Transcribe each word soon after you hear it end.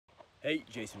Hey,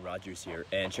 Jason Rogers here,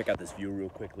 and check out this view real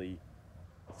quickly.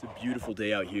 It's a beautiful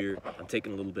day out here. I'm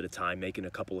taking a little bit of time making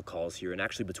a couple of calls here, and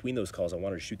actually between those calls I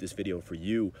wanted to shoot this video for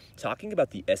you, talking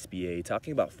about the SBA,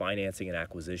 talking about financing and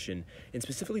acquisition, and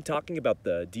specifically talking about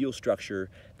the deal structure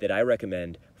that I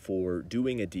recommend for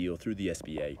doing a deal through the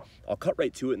SBA. I'll cut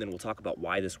right to it and then we'll talk about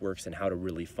why this works and how to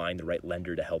really find the right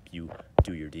lender to help you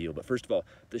do your deal. But first of all,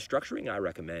 the structuring I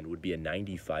recommend would be a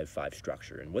 95-5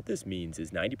 structure. And what this means is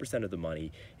 90% of the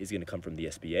money is going to come from the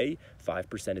SBA,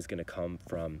 5% is going to come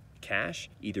from cash,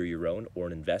 either your own or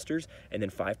an investor's, and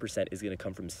then 5% is going to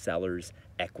come from seller's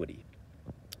equity.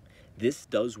 This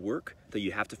does work, though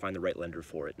you have to find the right lender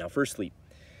for it. Now, firstly,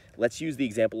 let's use the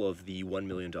example of the $1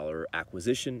 million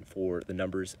acquisition for the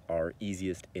numbers are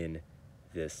easiest in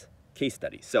this case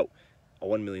study. So a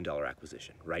 $1 million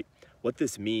acquisition, right? What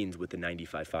this means with the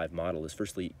 95-5 model is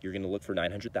firstly, you're going to look for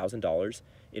 $900,000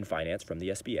 in finance from the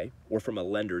SBA or from a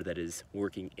lender that is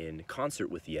working in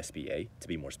concert with the SBA, to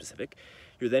be more specific.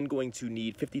 You're then going to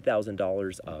need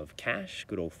 $50,000 of cash,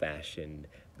 good old-fashioned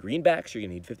greenbacks. You're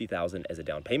going to need $50,000 as a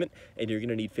down payment, and you're going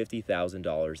to need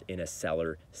 $50,000 in a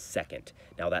seller second.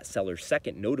 Now, that seller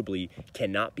second, notably,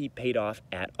 cannot be paid off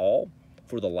at all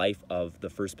for the life of the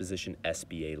first position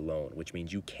SBA loan, which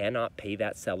means you cannot pay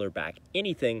that seller back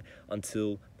anything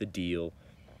until the deal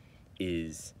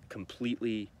is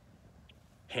completely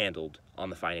handled on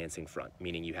the financing front,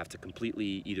 meaning you have to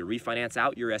completely either refinance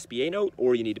out your SBA note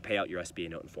or you need to pay out your SBA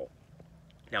note in full.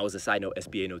 Now, as a side note,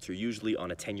 SBA notes are usually on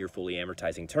a 10-year fully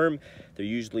amortizing term. They're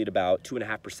usually at about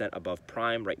 2.5% above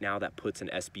prime. Right now, that puts an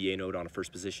SBA note on a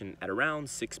first position at around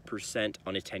 6%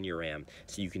 on a 10-year AM.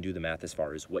 So you can do the math as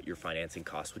far as what your financing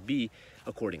costs would be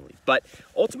accordingly. But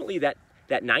ultimately, that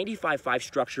 95-5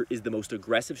 structure is the most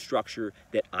aggressive structure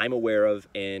that I'm aware of,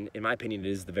 and in my opinion, it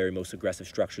is the very most aggressive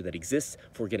structure that exists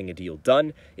for getting a deal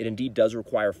done. It indeed does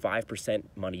require 5%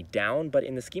 money down, but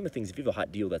in the scheme of things, if you have a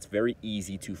hot deal, that's very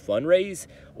easy to fundraise,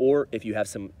 or if you have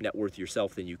some net worth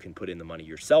yourself, then you can put in the money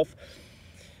yourself.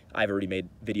 I've already made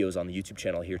videos on the YouTube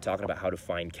channel here talking about how to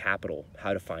find capital,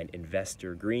 how to find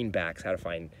investor greenbacks, how to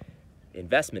find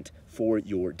investment for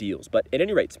your deals. But at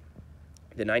any rate,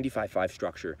 the 95-5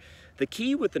 structure. The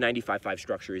key with the 95-5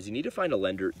 structure is you need to find a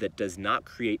lender that does not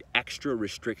create extra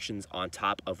restrictions on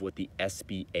top of what the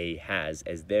SBA has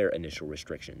as their initial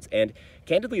restrictions. And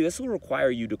candidly, this will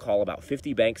require you to call about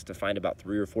 50 banks to find about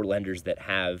 3 or 4 lenders that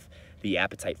have the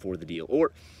appetite for the deal.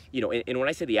 Or, you know, and when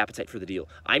I say the appetite for the deal,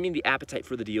 I mean the appetite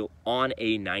for the deal on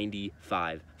a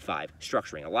 95-5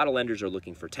 structuring. A lot of lenders are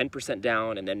looking for 10%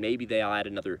 down, and then maybe they'll add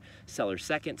another seller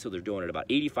second, so they're doing it about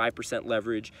 85%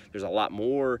 leverage. There's a lot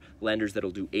more lenders that'll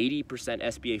do 80%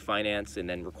 SBA finance and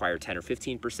then require 10 or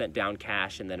 15% down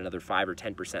cash and then another 5 or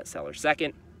 10% seller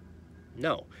second.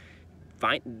 No.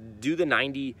 Do the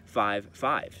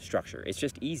 95-5 structure. It's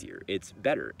just easier. It's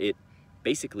better. It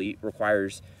basically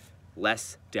requires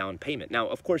less down payment. Now,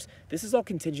 of course, this is all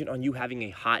contingent on you having a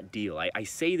hot deal. I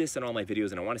say this in all my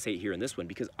videos, and I want to say it here in this one,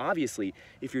 because obviously,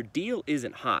 if your deal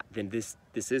isn't hot, then this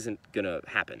isn't going to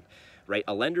happen, right?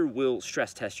 A lender will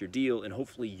stress test your deal, and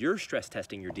hopefully you're stress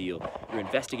testing your deal. You're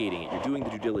investigating it. You're doing the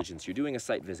due diligence. You're doing a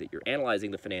site visit. You're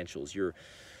analyzing the financials. You're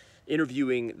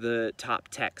interviewing the top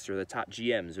techs or the top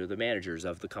GMs or the managers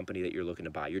of the company that you're looking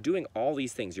to buy. You're doing all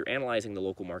these things. You're analyzing the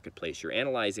local marketplace. You're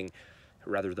analyzing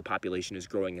whether the population is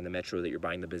growing in the metro that you're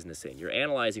buying the business in. You're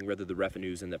analyzing whether the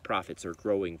revenues and the profits are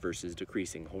growing versus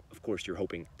decreasing. Of course, you're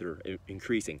hoping they're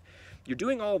increasing. You're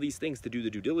doing all these things to do the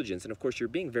due diligence, and of course, you're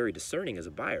being very discerning as a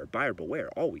buyer. Buyer beware,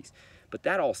 always. But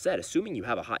that all said, assuming you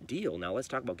have a hot deal, now let's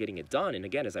talk about getting it done. And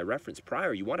again, as I referenced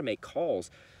prior, you want to make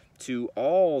calls to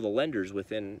all the lenders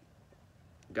within,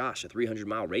 gosh, a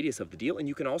 300-mile radius of the deal. And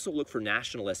you can also look for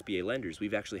national SBA lenders.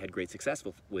 We've actually had great success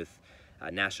with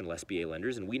national SBA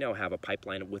lenders, and we now have a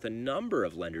pipeline with a number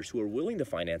of lenders who are willing to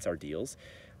finance our deals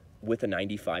with a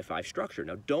 95-5 structure.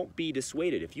 Now, don't be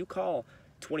dissuaded. If you call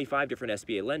 25 different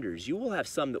SBA lenders, you will have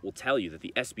some that will tell you that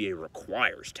the SBA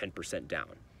requires 10%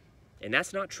 down. And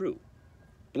that's not true.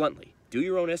 Bluntly, do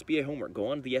your own SBA homework. Go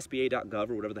on to the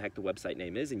SBA.gov or whatever the heck the website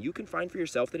name is, and you can find for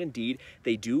yourself that indeed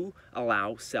they do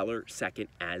allow seller second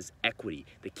as equity.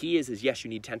 The key is yes, you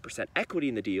need 10% equity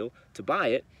in the deal to buy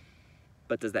it,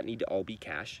 but does that need to all be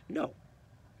cash? No.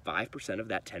 5% of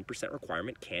that 10%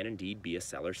 requirement can indeed be a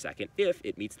seller second if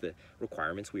it meets the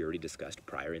requirements we already discussed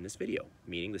prior in this video,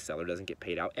 meaning the seller doesn't get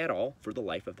paid out at all for the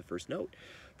life of the first note,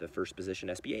 the first position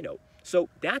SBA note. So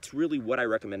that's really what I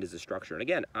recommend as a structure. And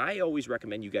again, I always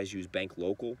recommend you guys use Bank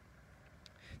Local.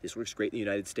 This works great in the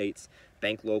United States.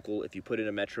 Bank Local, if you put in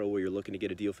a metro where you're looking to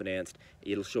get a deal financed,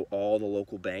 it'll show all the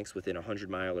local banks within a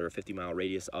 100-mile or a 50-mile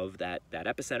radius of that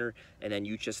epicenter, and then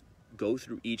you just go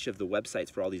through each of the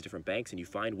websites for all these different banks and you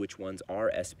find which ones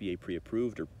are SBA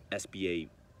pre-approved or SBA,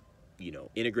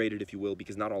 integrated, if you will,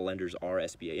 because not all lenders are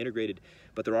SBA integrated,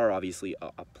 but there are obviously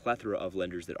a plethora of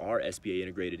lenders that are SBA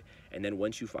integrated. And then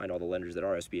once you find all the lenders that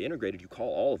are SBA integrated, you call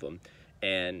all of them.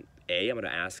 And I'm going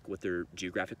to ask what their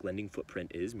geographic lending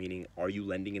footprint is, meaning, are you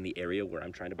lending in the area where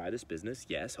I'm trying to buy this business?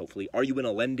 Yes, hopefully. Are you in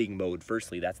a lending mode?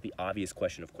 Firstly, that's the obvious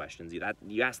question of questions.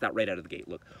 You ask that right out of the gate.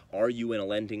 Look, are you in a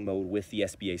lending mode with the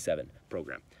SBA 7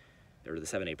 program? Or the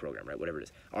 7A program, right? Whatever it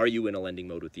is. Are you in a lending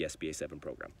mode with the SBA 7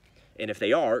 program? And if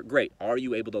they are, great. Are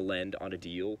you able to lend on a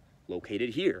deal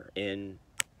located here in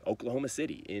Oklahoma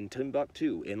City, in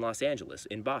Timbuktu, in Los Angeles,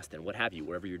 in Boston, what have you,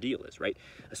 wherever your deal is, right?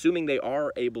 Assuming they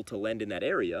are able to lend in that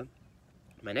area,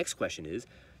 my next question is,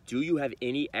 do you have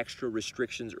any extra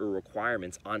restrictions or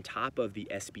requirements on top of the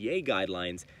SBA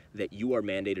guidelines that you are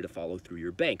mandated to follow through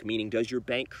your bank? Meaning, does your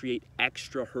bank create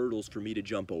extra hurdles for me to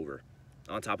jump over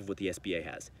on top of what the SBA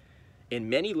has? And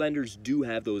many lenders do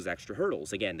have those extra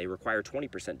hurdles. Again, they require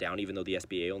 20% down, even though the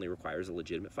SBA only requires a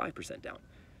legitimate 5% down,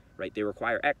 right? They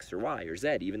require X or Y or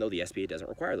Z, even though the SBA doesn't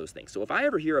require those things. So if I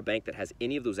ever hear a bank that has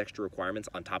any of those extra requirements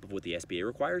on top of what the SBA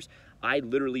requires, I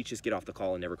literally just get off the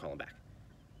call and never call them back.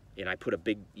 And I put a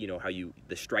big,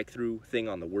 the strike through thing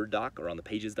on the Word doc or on the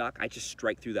Pages doc, I just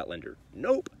strike through that lender.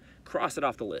 Nope. Cross it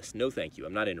off the list. No, thank you.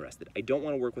 I'm not interested. I don't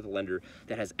want to work with a lender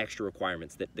that has extra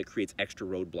requirements, that creates extra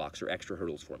roadblocks or extra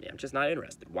hurdles for me. I'm just not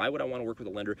interested. Why would I want to work with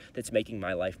a lender that's making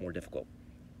my life more difficult?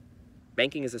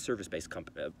 Banking is a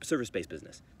service-based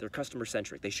business. They're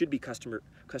customer-centric. They should be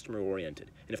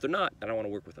customer-oriented. And if they're not, I don't want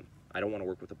to work with them. I don't want to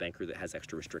work with a banker that has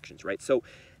extra restrictions, right? So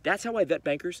that's how I vet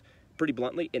bankers, pretty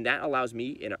bluntly, and that allows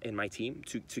me and my team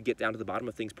to get down to the bottom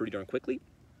of things pretty darn quickly.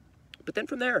 But then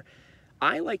from there,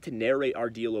 I like to narrate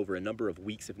our deal over a number of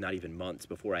weeks, if not even months,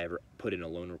 before I ever put in a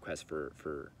loan request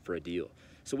for a deal.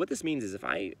 So what this means is if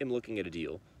I am looking at a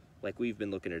deal, like we've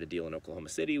been looking at a deal in Oklahoma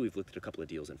City, we've looked at a couple of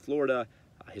deals in Florida.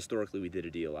 Historically, we did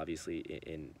a deal, obviously,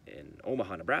 in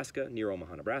Omaha, Nebraska, near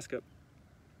Omaha, Nebraska.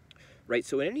 Right,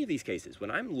 so in any of these cases,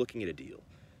 when I'm looking at a deal,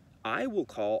 I will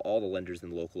call all the lenders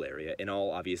in the local area, and I'll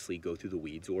obviously go through the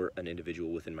weeds, or an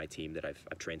individual within my team that I've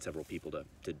trained several people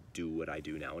to do what I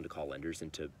do now and to call lenders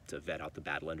and to vet out the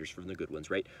bad lenders from the good ones,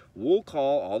 right? We'll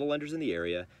call all the lenders in the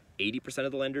area. 80%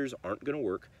 of the lenders aren't going to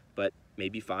work, but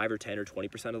maybe 5 or 10 or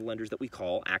 20% of the lenders that we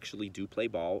call actually do play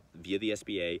ball via the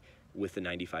SBA with the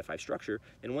 95-5 structure.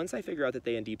 And once I figure out that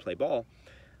they indeed play ball,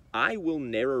 I will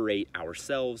narrate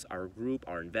ourselves, our group,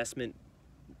 our investment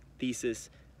thesis,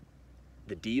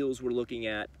 the deals we're looking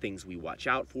at, things we watch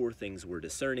out for, things we're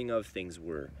discerning of, things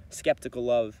we're skeptical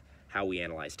of, how we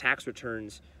analyze tax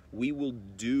returns. We will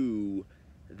do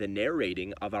the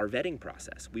narrating of our vetting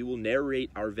process. We will narrate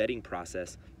our vetting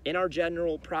process in our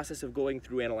general process of going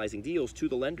through analyzing deals to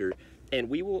the lender, and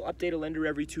we will update a lender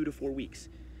every 2 to 4 weeks.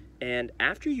 And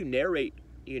after you narrate,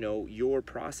 your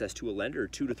process to a lender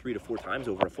 2 to 3 to 4 times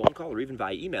over a phone call or even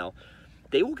via email,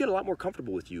 they will get a lot more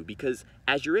comfortable with you, because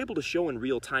as you're able to show in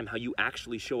real time how you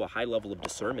actually show a high level of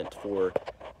discernment for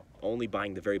only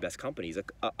buying the very best companies,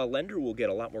 a lender will get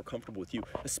a lot more comfortable with you,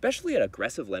 especially an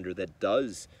aggressive lender that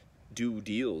does do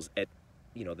deals at,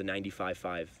 the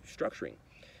 95-5 structuring,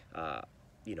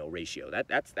 ratio.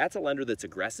 That's a lender that's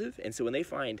aggressive. And so when they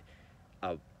find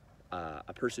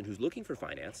a person who's looking for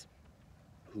finance,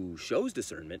 who shows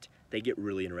discernment, they get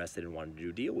really interested in wanting to do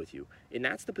a deal with you. And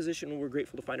that's the position we're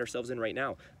grateful to find ourselves in right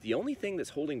now. The only thing that's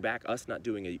holding back us not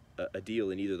doing a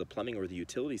deal in either the plumbing or the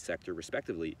utility sector,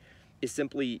 respectively, is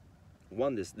simply,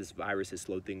 one, this virus has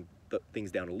slowed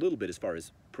things down a little bit as far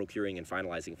as procuring and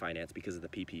finalizing finance because of the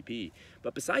PPP.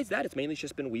 But besides that, it's mainly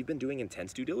just been, we've been doing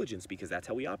intense due diligence because that's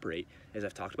how we operate. As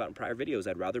I've talked about in prior videos,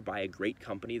 I'd rather buy a great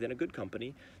company than a good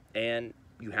company. And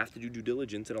you have to do due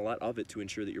diligence and a lot of it to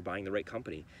ensure that you're buying the right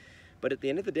company. But at the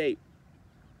end of the day,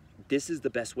 this is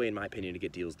the best way, in my opinion, to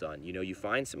get deals done. You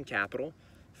find some capital.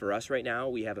 For us right now,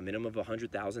 we have a minimum of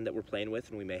 $100,000 that we're playing with,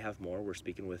 and we may have more. We're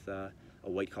speaking with a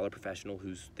white-collar professional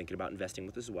who's thinking about investing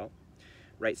with us as well.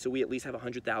 Right, so we at least have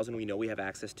 $100,000 we know we have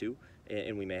access to,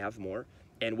 and we may have more.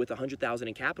 And with $100,000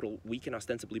 in capital, we can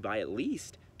ostensibly buy at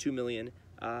least $2 million,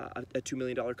 a $2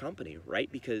 million company,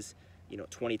 right? Because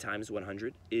 20 times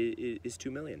 100 is 2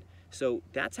 million. So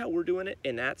that's how we're doing it,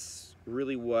 and that's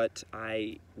really what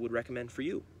I would recommend for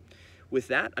you. With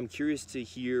that, I'm curious to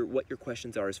hear what your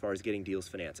questions are as far as getting deals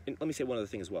financed. And let me say one other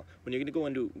thing as well. When you're going to go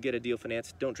in to get a deal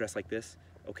financed, don't dress like this,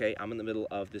 okay? I'm in the middle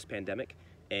of this pandemic,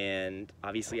 and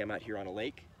obviously I'm out here on a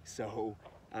lake, so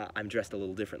I'm dressed a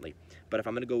little differently. But if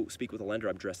I'm going to go speak with a lender,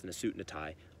 I'm dressed in a suit and a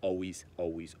tie. Always,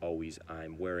 always, always.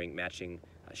 I'm wearing matching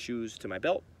shoes to my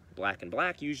belt. Black and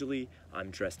black usually.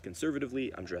 I'm dressed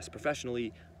conservatively, I'm dressed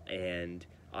professionally, And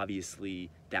obviously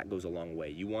that goes a long way.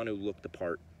 You want to look the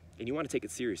part and you want to take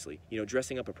it seriously. You know,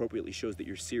 dressing up appropriately shows that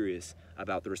you're serious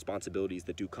about the responsibilities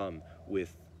that do come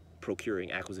with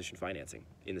procuring acquisition financing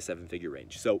in the 7-figure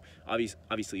range. So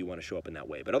obviously you want to show up in that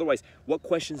way. But otherwise, what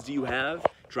questions do you have?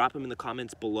 Drop them in the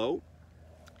comments below.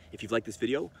 If you've liked this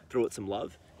video, throw it some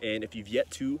love. And if you've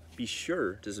yet to, be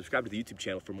sure to subscribe to the YouTube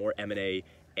channel for more M&A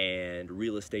and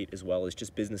real estate, as well as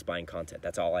just business buying content.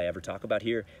 That's all I ever talk about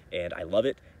here, and I love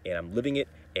it, and I'm living it,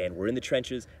 and we're in the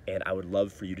trenches, and I would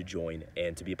love for you to join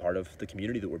and to be a part of the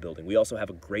community that we're building. We also have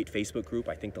a great Facebook group.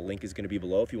 I think the link is going to be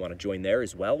below if you want to join there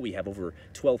as well. We have over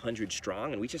 1,200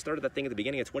 strong, and we just started that thing at the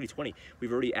beginning of 2020.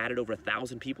 We've already added over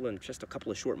 1,000 people in just a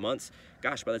couple of short months.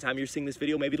 Gosh, by the time you're seeing this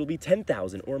video, maybe it'll be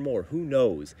 10,000 or more. Who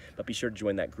knows? But be sure to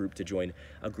join that group to join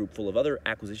a group full of other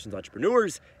acquisitions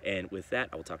entrepreneurs. And with that,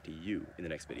 I will talk to you in the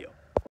next video.